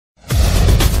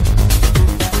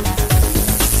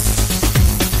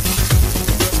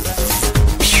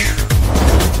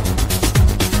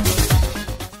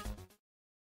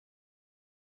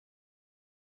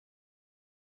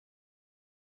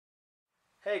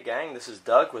Hey gang, this is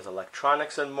Doug with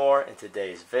electronicsNmore. In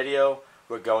today's video,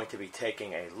 we're going to be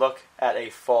taking a look at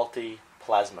a faulty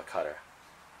plasma cutter.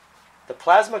 The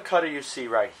plasma cutter you see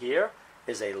right here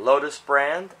is a Lotos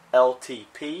brand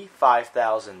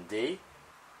LTP5000D.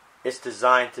 It's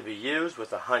designed to be used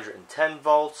with 110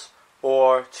 volts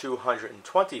or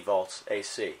 220 volts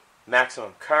AC.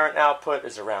 Maximum current output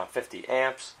is around 50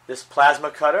 amps. This plasma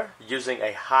cutter, using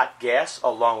a hot gas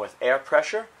along with air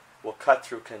pressure, will cut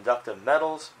through conductive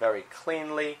metals very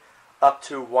cleanly, up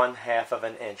to 1/2 of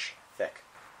an inch thick.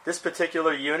 This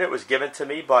particular unit was given to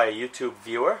me by a YouTube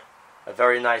viewer, a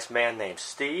very nice man named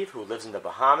Steve who lives in the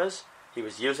Bahamas. He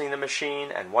was using the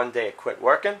machine and one day it quit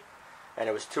working, and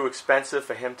it was too expensive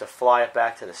for him to fly it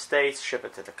back to the States, ship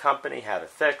it to the company, have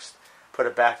it fixed, put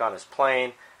it back on his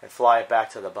plane, and fly it back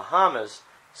to the Bahamas.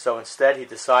 So instead he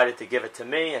decided to give it to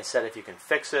me and said, if you can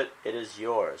fix it, it is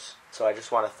yours. So I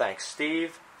just want to thank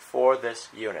Steve for this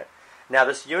unit. Now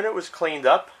this unit was cleaned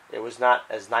up. It was not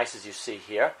as nice as you see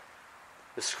here.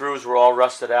 The screws were all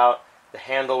rusted out. The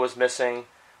handle was missing.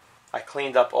 I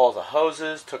cleaned up all the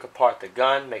hoses, took apart the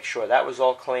gun, make sure that was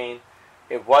all clean.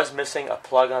 It was missing a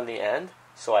plug on the end,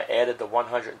 so I added the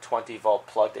 120 volt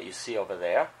plug that you see over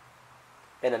there.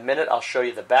 In a minute I'll show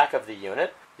you the back of the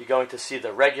unit. You're going to see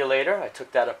the regulator. I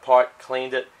took that apart,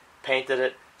 cleaned it, painted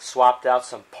it, swapped out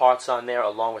some parts on there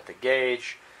along with the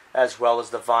gauge, as well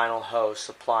as the vinyl hose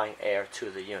supplying air to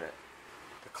the unit.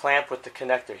 The clamp with the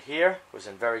connector here was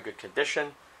in very good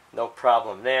condition, no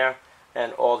problem there,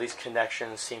 and all these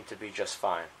connections seem to be just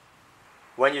fine.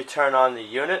 When you turn on the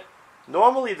unit,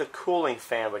 normally the cooling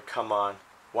fan would come on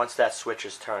once that switch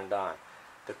is turned on.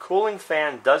 The cooling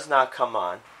fan does not come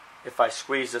on. If I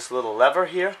squeeze this little lever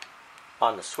here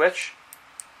on the switch,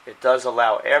 it does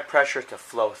allow air pressure to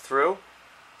flow through,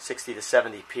 60 to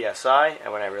 70 psi,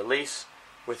 and when I release,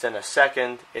 within a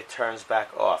second, it turns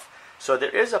back off. So there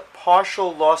is a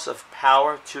partial loss of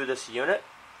power to this unit.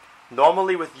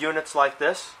 Normally with units like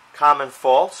this, common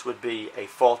faults would be a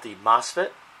faulty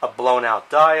MOSFET, a blown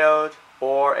out diode,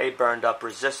 or a burned up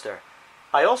resistor.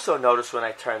 I also notice when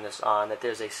I turn this on that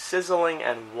there's a sizzling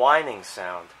and whining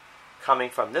sound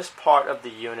coming from this part of the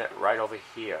unit right over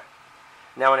here.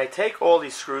 Now when I take all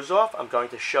these screws off, I'm going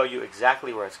to show you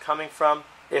exactly where it's coming from.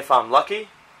 If I'm lucky,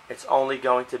 it's only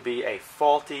going to be a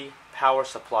faulty power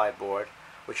supply board,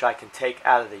 which I can take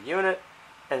out of the unit,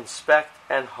 inspect,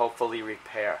 and hopefully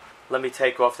repair. Let me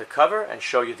take off the cover and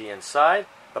show you the inside,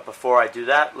 but before I do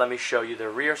that, let me show you the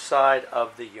rear side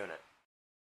of the unit.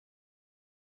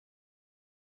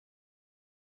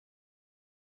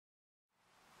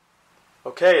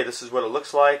 Okay, this is what it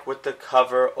looks like with the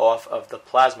cover off of the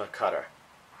plasma cutter.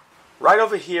 Right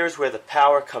over here is where the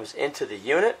power comes into the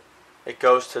unit. It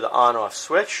goes to the on-off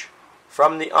switch.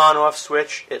 From the on-off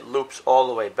switch, it loops all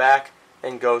the way back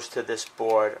and goes to this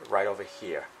board right over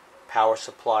here, power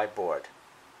supply board.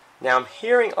 Now I'm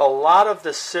hearing a lot of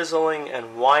the sizzling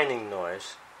and whining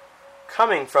noise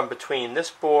coming from between this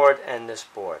board and this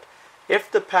board. If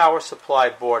the power supply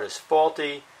board is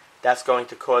faulty, that's going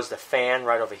to cause the fan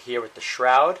right over here with the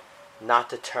shroud not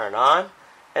to turn on,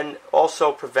 and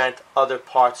also prevent other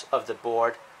parts of the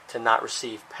board to not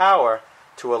receive power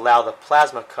to allow the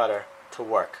plasma cutter to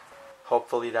work.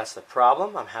 Hopefully that's the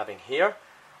problem I'm having here.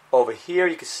 Over here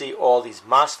you can see all these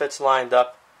MOSFETs lined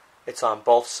up. It's on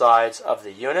both sides of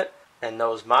the unit, and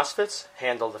those MOSFETs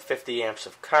handle the 50 amps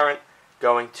of current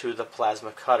going to the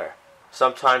plasma cutter.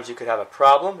 Sometimes you could have a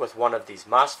problem with one of these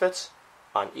MOSFETs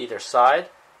on either side.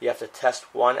 You have to test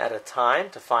one at a time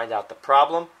to find out the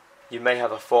problem. You may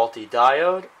have a faulty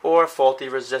diode or a faulty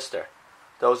resistor.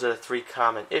 Those are the three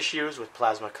common issues with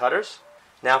plasma cutters.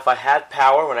 Now if I had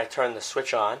power when I turned the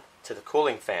switch on to the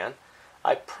cooling fan,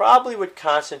 I probably would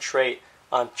concentrate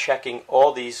on checking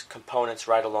all these components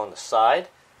right along the side,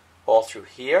 all through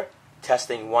here,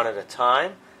 testing one at a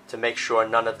time to make sure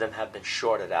none of them have been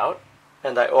shorted out.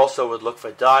 And I also would look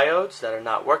for diodes that are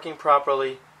not working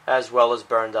properly, as well as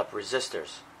burned up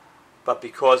resistors. But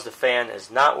because the fan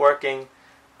is not working,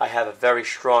 I have a very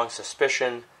strong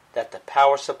suspicion that the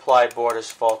power supply board is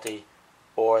faulty,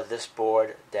 or this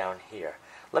board down here.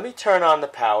 Let me turn on the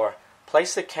power,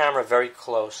 place the camera very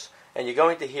close, and you're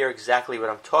going to hear exactly what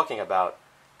I'm talking about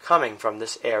coming from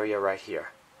this area right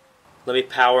here. Let me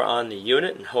power on the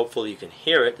unit, and hopefully you can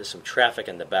hear it. There's some traffic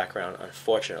in the background,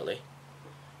 unfortunately.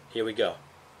 Here we go.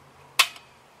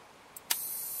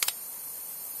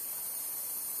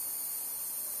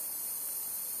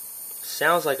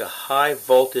 Sounds like a high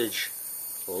voltage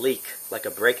leak, like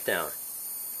a breakdown.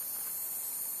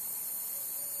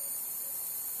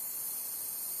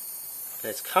 And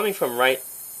it's coming from right,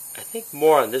 I think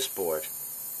more on this board.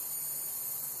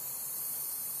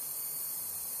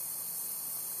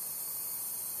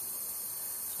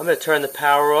 I'm going to turn the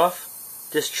power off,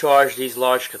 discharge these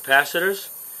large capacitors,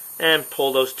 and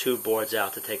pull those two boards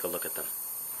out to take a look at them.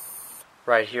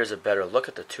 Right here's a better look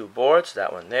at the two boards,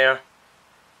 that one there,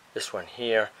 this one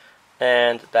here,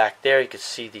 and back there you can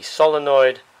see the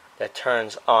solenoid that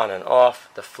turns on and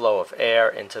off the flow of air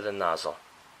into the nozzle.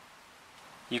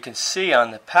 You can see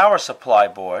on the power supply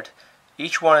board,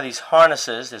 each one of these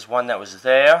harnesses, there's one that was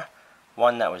there,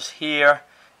 one that was here.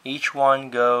 Each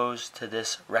one goes to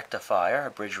this rectifier,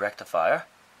 a bridge rectifier.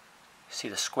 You see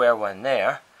the square one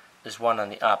there. There's one on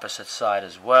the opposite side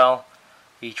as well.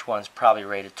 Each one's probably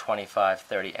rated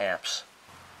 25-30 amps.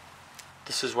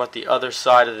 This is what the other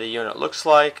side of the unit looks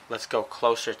like. Let's go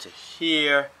closer to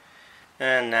here.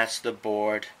 And that's the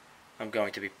board I'm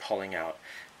going to be pulling out.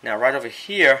 Now right over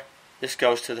here, this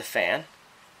goes to the fan.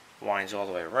 Winds all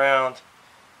the way around.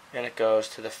 And it goes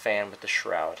to the fan with the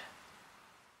shroud.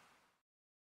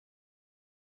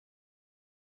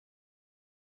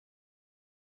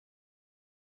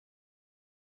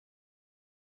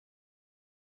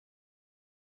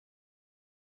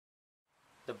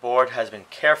 The board has been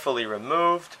carefully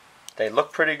removed. They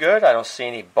look pretty good. I don't see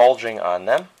any bulging on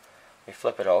them. Let me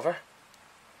flip it over.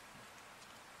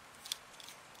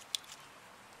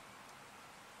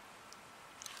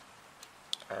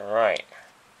 Alright.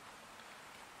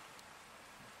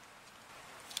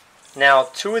 Now,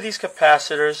 two of these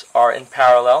capacitors are in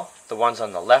parallel. The ones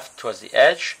on the left towards the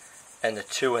edge, and the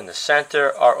two in the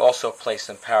center are also placed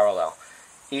in parallel.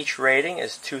 Each rating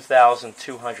is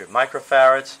 2,200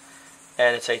 microfarads,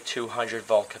 and it's a 200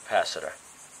 volt capacitor.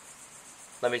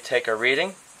 Let me take a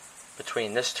reading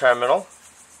between this terminal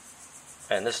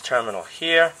and this terminal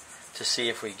here to see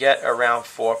if we get around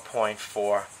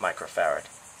 4.4 microfarad.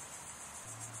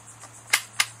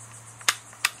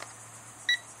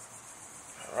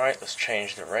 Alright, let's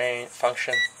change the range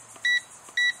function.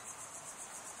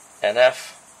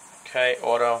 NF, okay,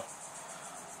 auto.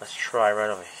 Let's try right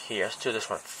over here. Let's do this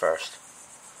one first.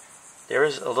 There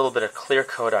is a little bit of clear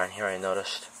coat on here, I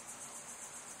noticed.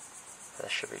 That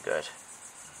should be good.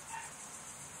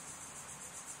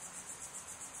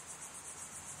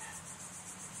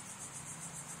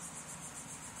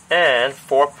 And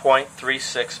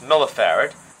 4.36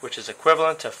 millifarad, which is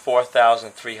equivalent to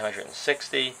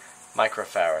 4,360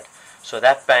 microfarad. So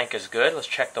that bank is good. Let's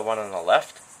check the one on the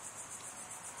left.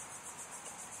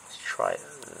 Let's try it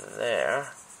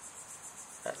there.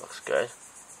 That looks good.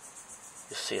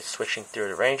 You see it switching through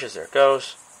the ranges. There it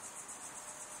goes.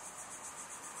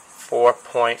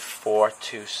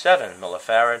 4.427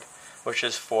 millifarad, which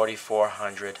is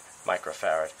 4,400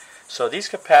 microfarad. So these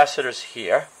capacitors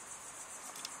here,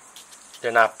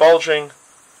 they're not bulging.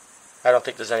 I don't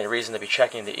think there's any reason to be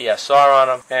checking the ESR on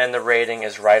them, and the rating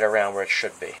is right around where it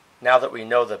should be. Now that we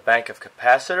know the bank of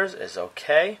capacitors is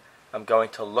okay, I'm going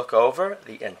to look over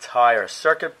the entire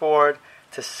circuit board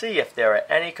to see if there are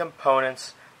any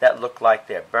components that look like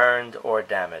they're burned or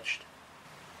damaged.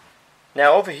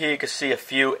 Now over here you can see a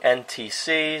few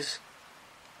NTCs,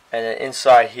 and then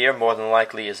inside here more than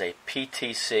likely is a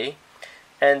PTC.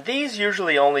 And these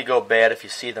usually only go bad if you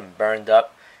see them burned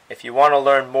up. If you want to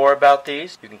learn more about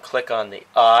these, you can click on the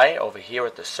eye over here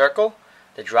at the circle.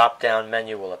 The drop-down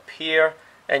menu will appear,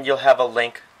 and you'll have a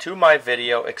link to my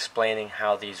video explaining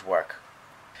how these work.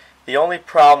 The only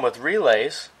problem with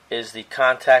relays is the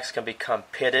contacts can become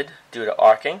pitted due to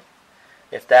arcing.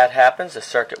 If that happens, the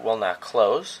circuit will not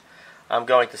close. I'm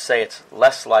going to say it's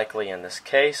less likely in this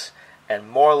case, and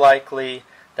more likely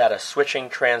that a switching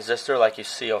transistor like you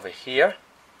see over here,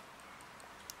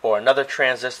 or another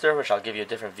transistor, which I'll give you a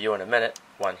different view in a minute,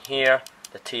 one here,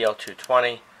 the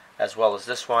TO220, as well as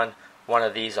this one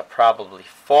of these are probably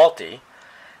faulty,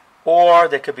 or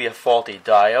there could be a faulty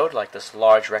diode, like this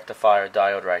large rectifier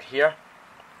diode right here,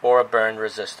 or a burned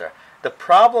resistor. The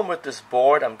problem with this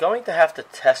board, I'm going to have to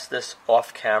test this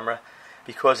off camera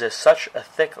because there's such a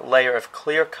thick layer of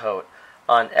clear coat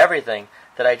on everything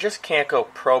that I just can't go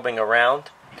probing around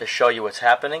to show you what's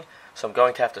happening. So I'm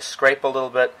going to have to scrape a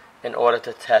little bit in order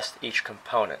to test each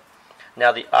component.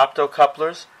 Now the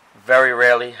optocouplers, very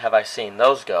rarely have I seen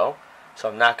those go, so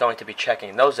I'm not going to be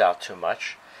checking those out too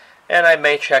much. And I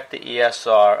may check the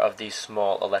ESR of these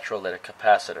small electrolytic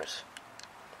capacitors.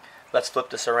 Let's flip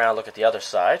this around, look at the other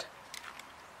side.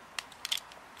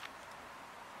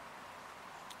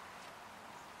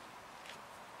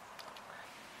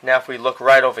 Now if we look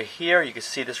right over here, you can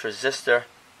see this resistor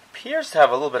appears to have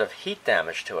a little bit of heat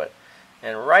damage to it.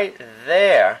 And right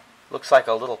there looks like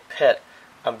a little pit.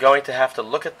 I'm going to have to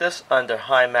look at this under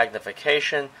high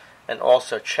magnification and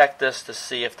also check this to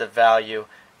see if the value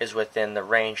is within the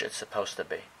range it's supposed to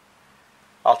be.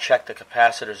 I'll check the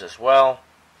capacitors as well.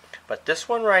 But this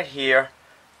one right here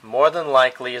more than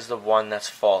likely is the one that's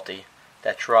faulty,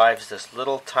 that drives this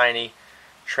little tiny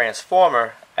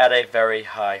transformer at a very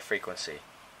high frequency.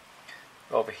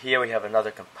 Over here we have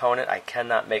another component. I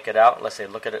cannot make it out unless I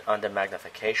look at it under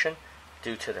magnification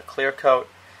due to the clear coat,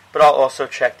 but I'll also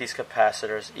check these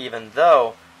capacitors even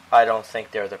though I don't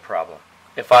think they're the problem.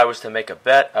 If I was to make a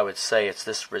bet, I would say it's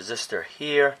this resistor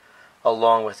here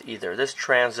along with either this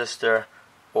transistor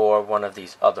or one of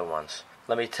these other ones.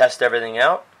 Let me test everything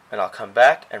out and I'll come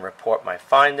back and report my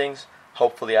findings.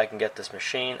 Hopefully I can get this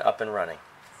machine up and running.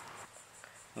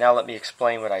 Now let me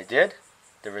explain what I did.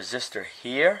 The resistor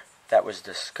here that was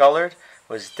discolored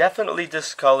was definitely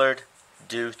discolored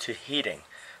due to heating.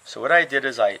 So what I did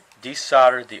is I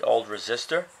desoldered the old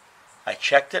resistor. I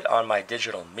checked it on my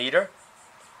digital meter.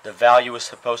 The value was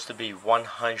supposed to be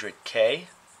 100K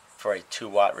for a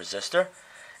 2-watt resistor,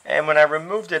 and when I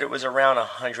removed it, it was around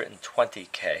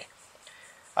 120K.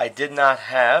 I did not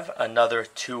have another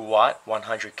 2-watt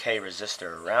 100K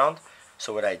resistor around,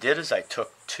 so what I did is I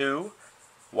took two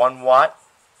 1-watt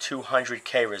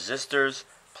 200K resistors,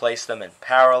 placed them in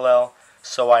parallel,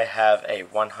 so I have a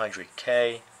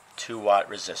 100K 2-watt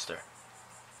resistor.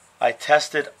 I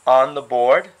tested on the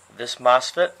board this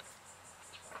MOSFET,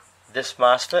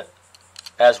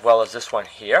 as well as this one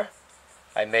here.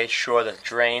 I made sure the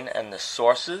drain and the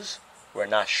sources were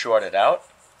not shorted out.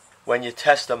 When you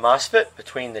test a MOSFET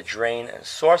between the drain and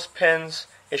source pins,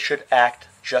 it should act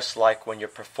just like when you're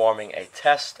performing a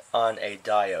test on a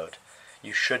diode.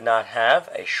 You should not have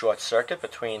a short circuit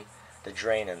between the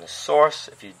drain and the source.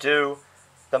 If you do,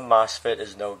 the MOSFET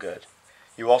is no good.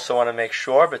 You also want to make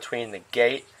sure between the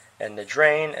gate and the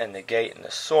drain and the gate and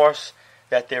the source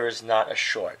that there is not a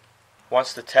short.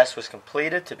 Once the test was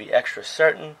completed, to be extra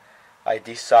certain, I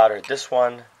desoldered this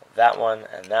one,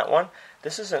 and that one.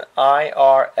 This is an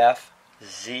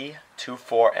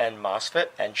IRF-Z24N MOSFET,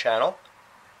 N-channel.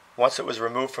 Once it was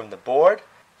removed from the board,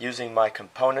 using my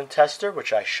component tester,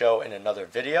 which I show in another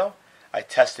video, I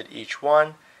tested each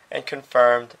one and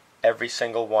confirmed every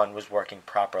single one was working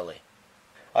properly.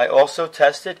 I also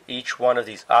tested each one of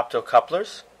these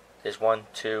optocouplers. There's 1,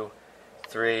 2,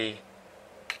 3,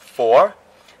 4.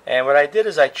 And what I did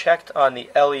is I checked on the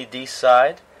LED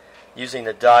side using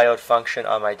the diode function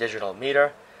on my digital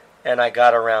meter, and I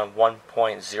got around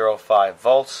 1.05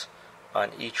 volts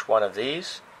on each one of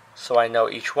these, so I know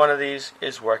each one of these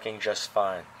is working just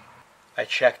fine. I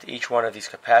checked each one of these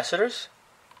capacitors.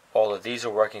 All of these are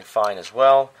working fine as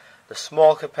well. The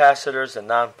small capacitors, the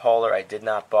non-polar, I did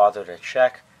not bother to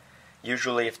check.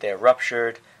 Usually if they're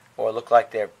ruptured or look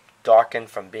like they're darkened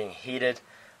from being heated,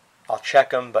 I'll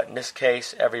check them, but in this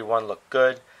case every one looked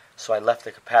good, so I left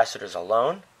the capacitors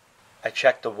alone. I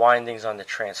checked the windings on the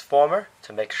transformer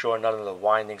to make sure none of the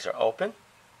windings are open.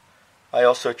 I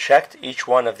also checked each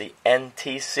one of the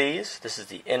NTCs, this is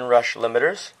the inrush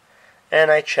limiters,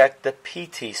 and I checked the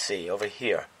PTC over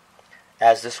here.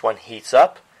 As this one heats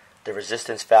up, the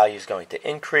resistance value is going to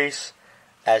increase.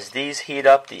 As these heat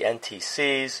up, the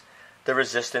NTCs, the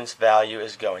resistance value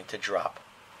is going to drop.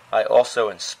 I also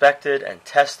inspected and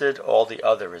tested all the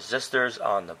other resistors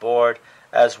on the board,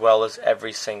 as well as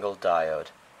every single diode.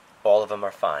 All of them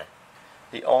are fine.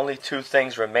 The only two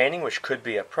things remaining which could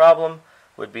be a problem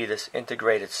would be this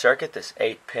integrated circuit, this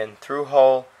 8-pin through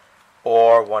hole,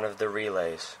 or one of the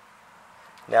relays.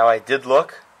 Now I did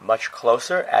look much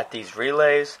closer at these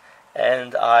relays,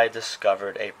 and I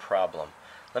discovered a problem.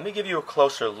 Let me give you a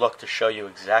closer look to show you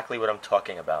exactly what I'm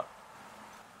talking about.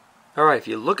 Alright, if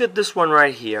you look at this one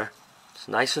right here, it's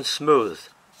nice and smooth.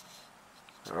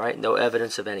 Alright, no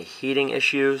evidence of any heating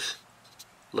issues.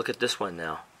 Look at this one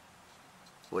now.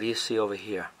 What do you see over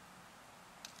here?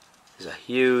 There's a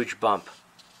huge bump.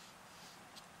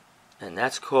 And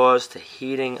that's caused the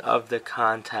heating of the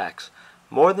contacts.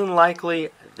 More than likely,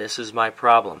 this is my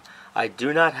problem. I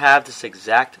do not have this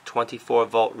exact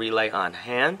 24-volt relay on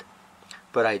hand,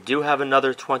 but I do have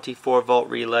another 24-volt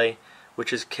relay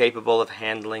which is capable of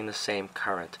handling the same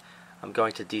current. I'm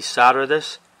going to desolder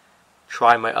this,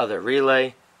 try my other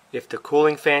relay. If the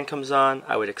cooling fan comes on,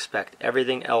 I would expect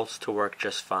everything else to work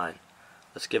just fine.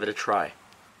 Let's give it a try.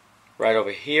 Right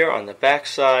over here on the back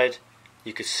side,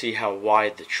 you can see how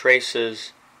wide the trace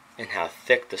is and how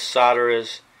thick the solder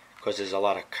is, because there's a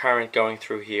lot of current going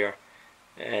through here.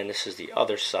 And this is the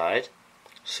other side.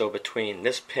 So between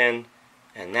this pin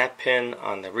and that pin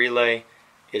on the relay,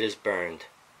 it is burned.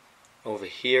 Over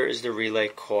here is the relay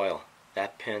coil,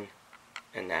 that pin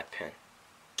and that pin.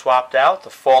 Swapped out the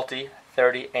faulty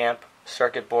 30 amp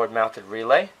circuit board mounted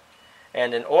relay,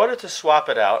 and in order to swap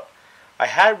it out, I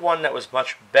had one that was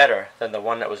much better than the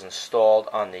one that was installed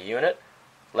on the unit,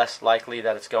 less likely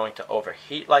that it's going to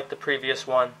overheat like the previous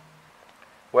one.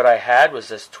 What I had was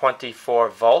this 24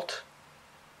 volt,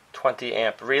 20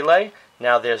 amp relay.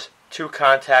 Now there's two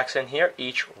contacts in here.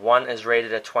 Each one is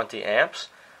rated at 20 amps.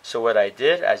 So what I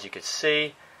did, as you can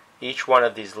see, each one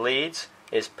of these leads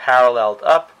is paralleled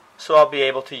up, so I'll be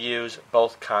able to use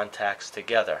both contacts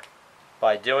together.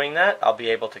 By doing that, I'll be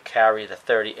able to carry the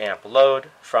 30 amp load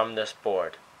from this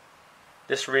board.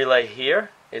 This relay here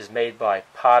is made by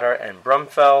Potter and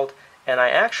Brumfeld, and I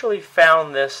actually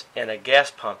found this in a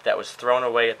gas pump that was thrown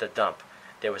away at the dump.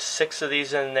 There was 6 of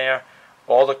these in there.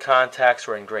 All the contacts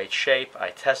were in great shape. I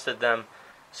tested them,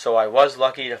 so I was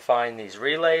lucky to find these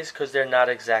relays because they're not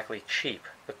exactly cheap.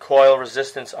 The coil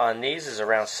resistance on these is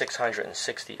around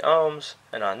 660 ohms,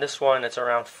 and on this one it's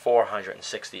around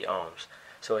 460 ohms.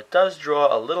 So it does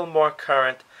draw a little more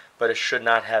current, but it should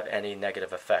not have any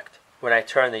negative effect. When I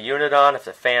turn the unit on, if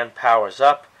the fan powers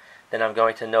up, then I'm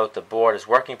going to note the board is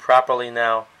working properly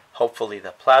now. Hopefully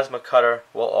the plasma cutter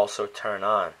will also turn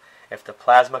on. If the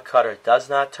plasma cutter does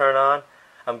not turn on,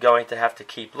 I'm going to have to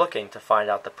keep looking to find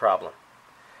out the problem.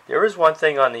 There is one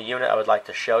thing on the unit I would like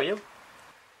to show you.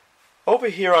 Over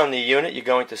here on the unit you're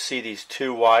going to see these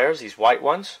 2 wires, these white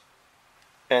ones,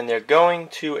 and they're going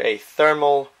to a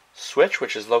thermal switch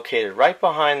which is located right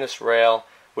behind this rail,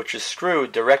 which is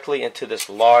screwed directly into this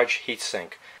large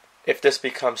heatsink. If this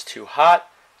becomes too hot,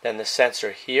 then the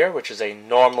sensor here, which is a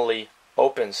normally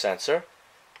open sensor,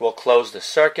 will close the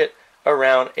circuit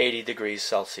around 80 degrees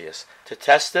Celsius. To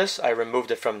test this, I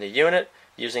removed it from the unit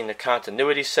using the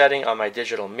continuity setting on my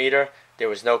digital meter. There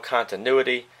was no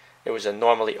continuity. It was a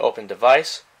normally open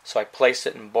device, so I placed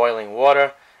it in boiling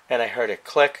water and I heard it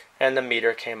click and the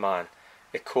meter came on.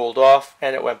 It cooled off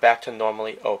and it went back to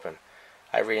normally open.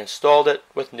 I reinstalled it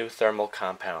with new thermal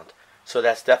compound. So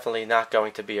that's definitely not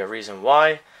going to be a reason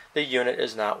why the unit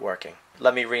is not working.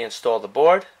 Let me reinstall the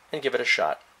board and give it a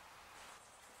shot.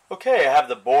 Okay, I have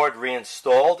the board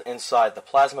reinstalled inside the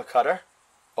plasma cutter.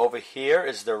 Over here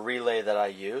is the relay that I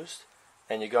used,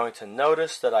 and you're going to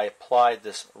notice that I applied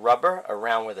this rubber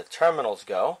around where the terminals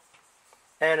go,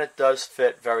 and it does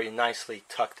fit very nicely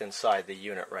tucked inside the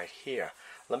unit right here.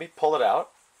 Let me pull it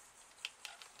out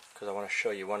because I want to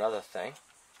show you one other thing.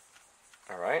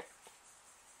 Alright,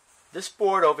 this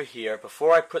board over here,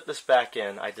 before I put this back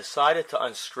in, I decided to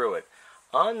unscrew it.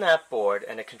 On that board,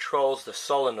 and it controls the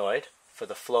solenoid for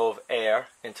the flow of air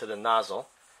into the nozzle,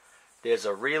 there's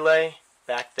a relay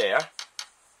back there,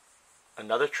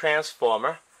 another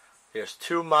transformer, there's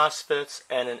 2 MOSFETs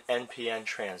and an NPN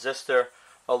transistor,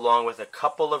 along with a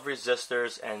couple of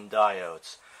resistors and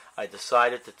diodes. I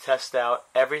decided to test out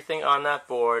everything on that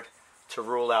board to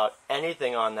rule out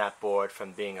anything on that board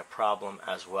from being a problem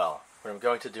as well. What I'm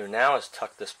going to do now is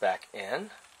tuck this back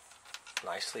in,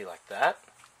 nicely like that.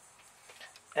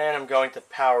 And I'm going to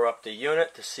power up the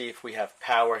unit to see if we have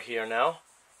power here now,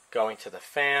 going to the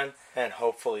fan, and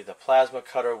hopefully the plasma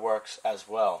cutter works as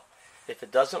well. If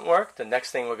it doesn't work, the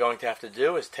next thing we're going to have to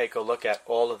do is take a look at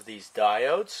all of these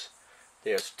diodes.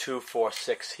 There's 2, 4,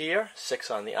 6 here,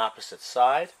 6 on the opposite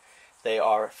side. They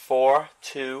are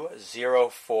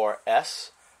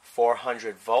 4204S,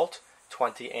 400 volt,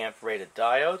 20 amp rated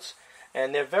diodes,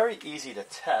 and they're very easy to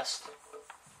test.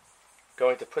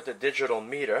 Going to put the digital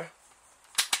meter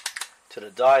to the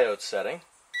diode setting.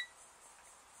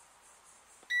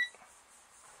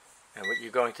 And what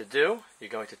you're going to do, you're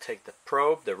going to take the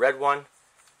probe, the red one,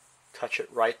 touch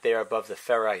it right there above the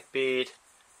ferrite bead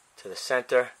to the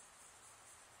center,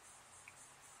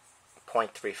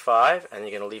 0.35, and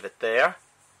you're going to leave it there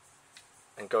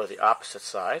and go to the opposite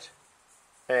side.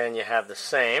 And you have the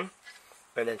same,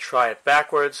 and then try it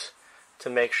backwards to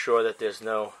make sure that there's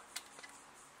no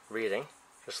reading,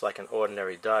 just like an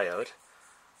ordinary diode.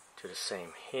 Do the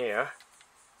same here.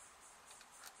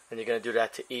 And you're going to do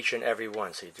that to each and every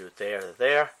one. So you do it there to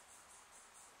there,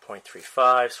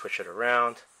 0.35, switch it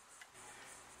around.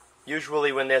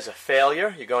 Usually when there's a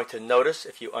failure, you're going to notice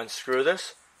if you unscrew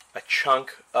this, a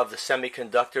chunk of the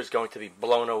semiconductor is going to be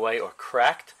blown away or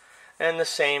cracked. And the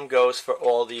same goes for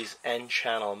all these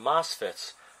N-channel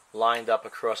MOSFETs lined up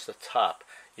across the top.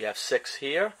 You have 6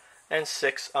 here and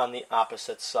 6 on the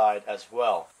opposite side as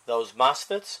well. Those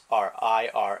MOSFETs are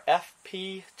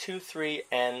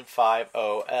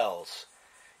IRFP23N50Ls.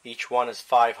 Each one is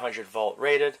 500 volt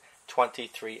rated,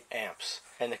 23 amps.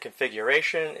 And the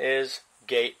configuration is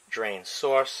gate, drain,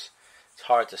 source. It's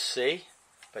hard to see,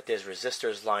 but there's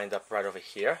resistors lined up right over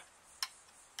here.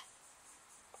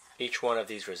 Each one of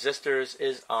these resistors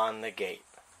is on the gate.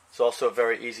 It's also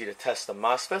very easy to test the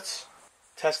MOSFETs.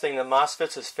 Testing the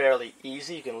MOSFETs is fairly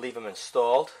easy. You can leave them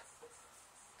installed.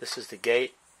 This is the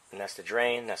gate, and that's the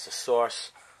drain, that's the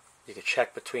source. You can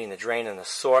check between the drain and the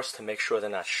source to make sure they're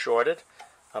not shorted.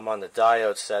 I'm on the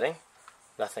diode setting.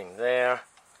 Nothing there.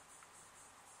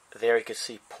 There you can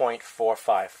see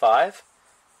 0.455.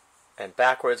 And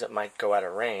backwards it might go out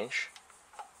of range.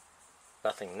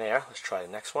 Nothing there. Let's try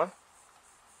the next one.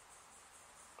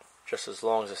 Just as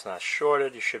long as it's not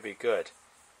shorted, you should be good.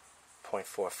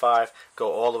 0.45.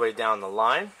 Go all the way down the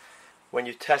line. When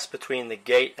you test between the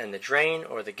gate and the drain,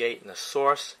 or the gate and the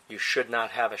source, you should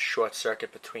not have a short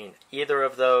circuit between either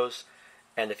of those.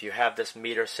 And if you have this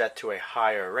meter set to a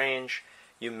higher range,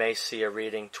 you may see a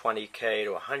reading 20K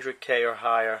to 100K or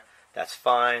higher. That's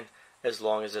fine, as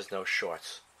long as there's no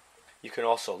shorts. You can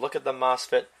also look at the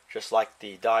MOSFET, just like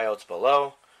the diodes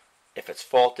below. If it's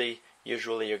faulty,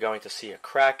 usually you're going to see a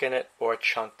crack in it or a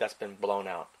chunk that's been blown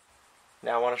out.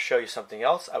 Now I want to show you something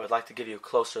else. I would like to give you a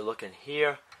closer look in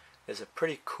here. There's a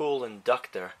pretty cool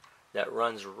inductor that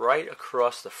runs right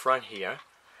across the front here,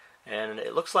 and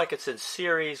it looks like it's in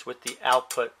series with the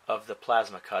output of the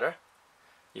plasma cutter.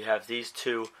 You have these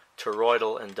two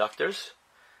toroidal inductors,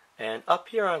 and up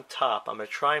here on top, I'm going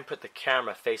to try and put the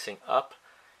camera facing up.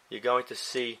 You're going to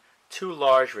see two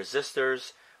large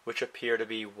resistors which appear to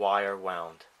be wire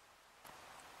wound.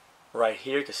 Right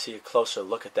here you can see a closer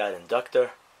look at that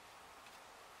inductor,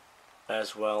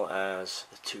 as well as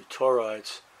the two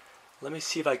toroids. Let me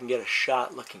see if I can get a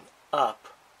shot looking up.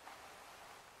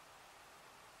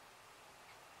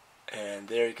 And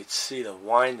there you can see the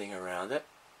winding around it.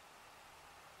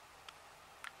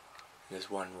 There's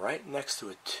one right next to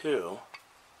it too.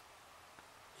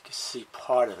 You can see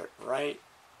part of it right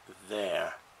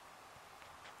there.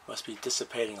 Must be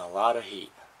dissipating a lot of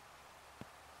heat.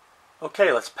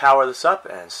 Okay, let's power this up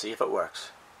and see if it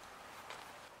works.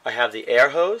 I have the air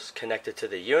hose connected to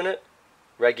the unit.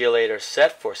 Regulator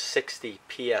set for 60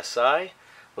 psi.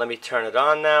 Let me turn it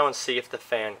on now and see if the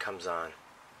fan comes on.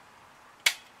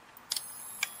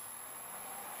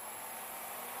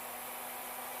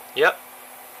 Yep.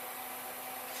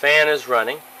 Fan is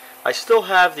running. I still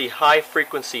have the high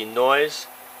frequency noise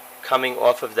coming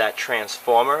off of that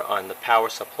transformer on the power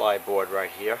supply board right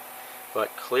here.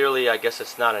 But clearly I guess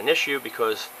it's not an issue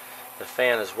because the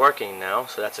fan is working now,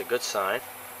 so that's a good sign.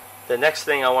 The next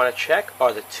thing I want to check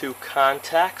are the two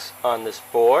contacts on this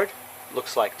board.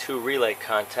 Looks like two relay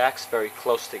contacts very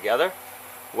close together.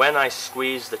 When I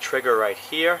squeeze the trigger right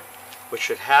here, which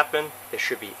should happen, there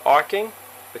should be arcing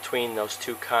between those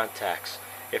two contacts.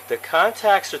 If the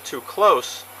contacts are too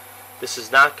close, this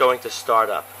is not going to start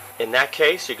up. In that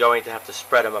case, you're going to have to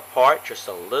spread them apart just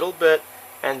a little bit,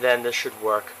 and then this should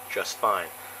work just fine.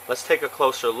 Let's take a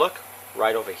closer look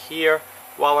right over here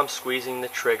while I'm squeezing the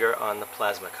trigger on the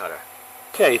plasma cutter.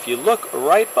 Okay, if you look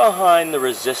right behind the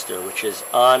resistor, which is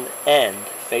on end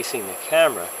facing the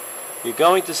camera, you're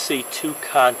going to see two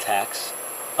contacts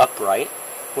upright.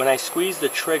 When I squeeze the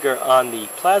trigger on the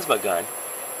plasma gun,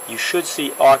 you should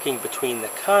see arcing between the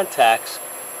contacts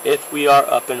if we are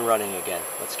up and running again.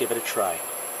 Let's give it a try.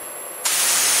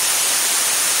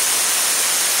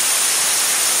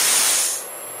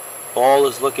 All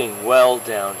is looking well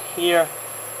down here,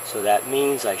 so that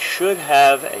means I should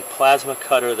have a plasma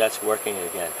cutter that's working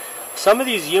again. Some of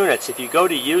these units, if you go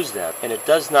to use them and it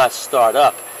does not start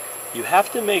up, you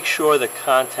have to make sure the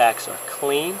contacts are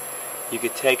clean. You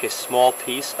could take a small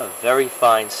piece of very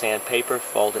fine sandpaper,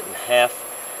 fold it in half,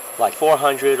 like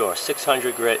 400 or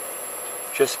 600 grit.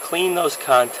 Just clean those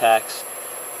contacts,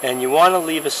 and you want to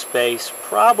leave a space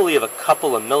probably of a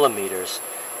couple of millimeters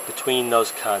between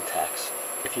those contacts.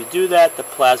 If you do that, the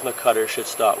plasma cutter should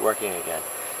start working again.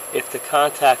 If the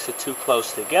contacts are too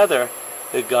close together,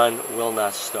 the gun will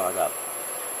not start up.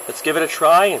 Let's give it a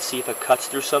try and see if it cuts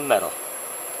through some metal.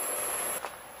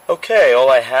 Okay, all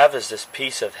I have is this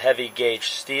piece of heavy gauge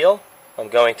steel. I'm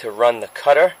going to run the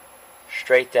cutter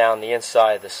straight down the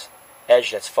inside of this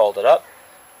edge that's folded up,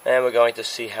 and we're going to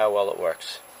see how well it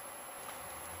works.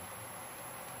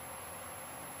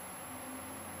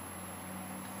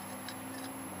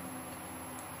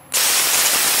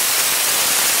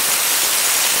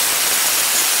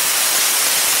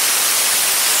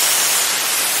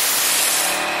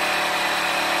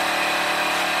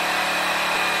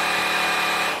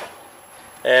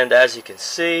 And as you can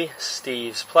see,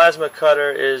 Steve's plasma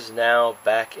cutter is now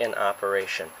back in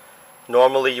operation.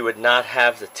 Normally you would not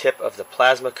have the tip of the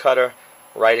plasma cutter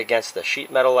right against the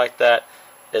sheet metal like that.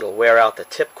 It'll wear out the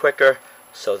tip quicker,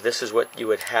 so this is what you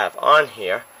would have on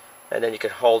here, and then you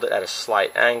can hold it at a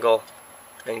slight angle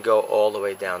and go all the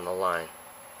way down the line.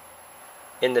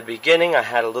 In the beginning I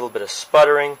had a little bit of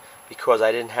sputtering because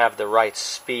I didn't have the right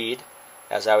speed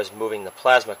as I was moving the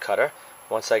plasma cutter.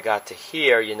 Once I got to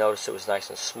here, you notice it was nice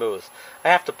and smooth. I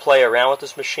have to play around with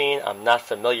this machine. I'm not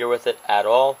familiar with it at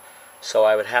all. so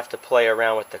I would have to play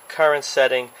around with the current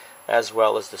setting as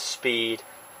well as the speed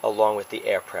along with the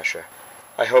air pressure.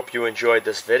 I hope you enjoyed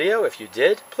this video. If you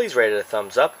did, please rate it a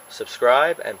thumbs up,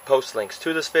 subscribe, and post links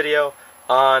to this video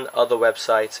on other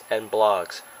websites and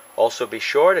blogs. Also be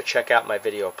sure to check out my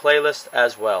video playlist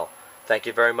as well. Thank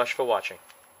you very much for watching.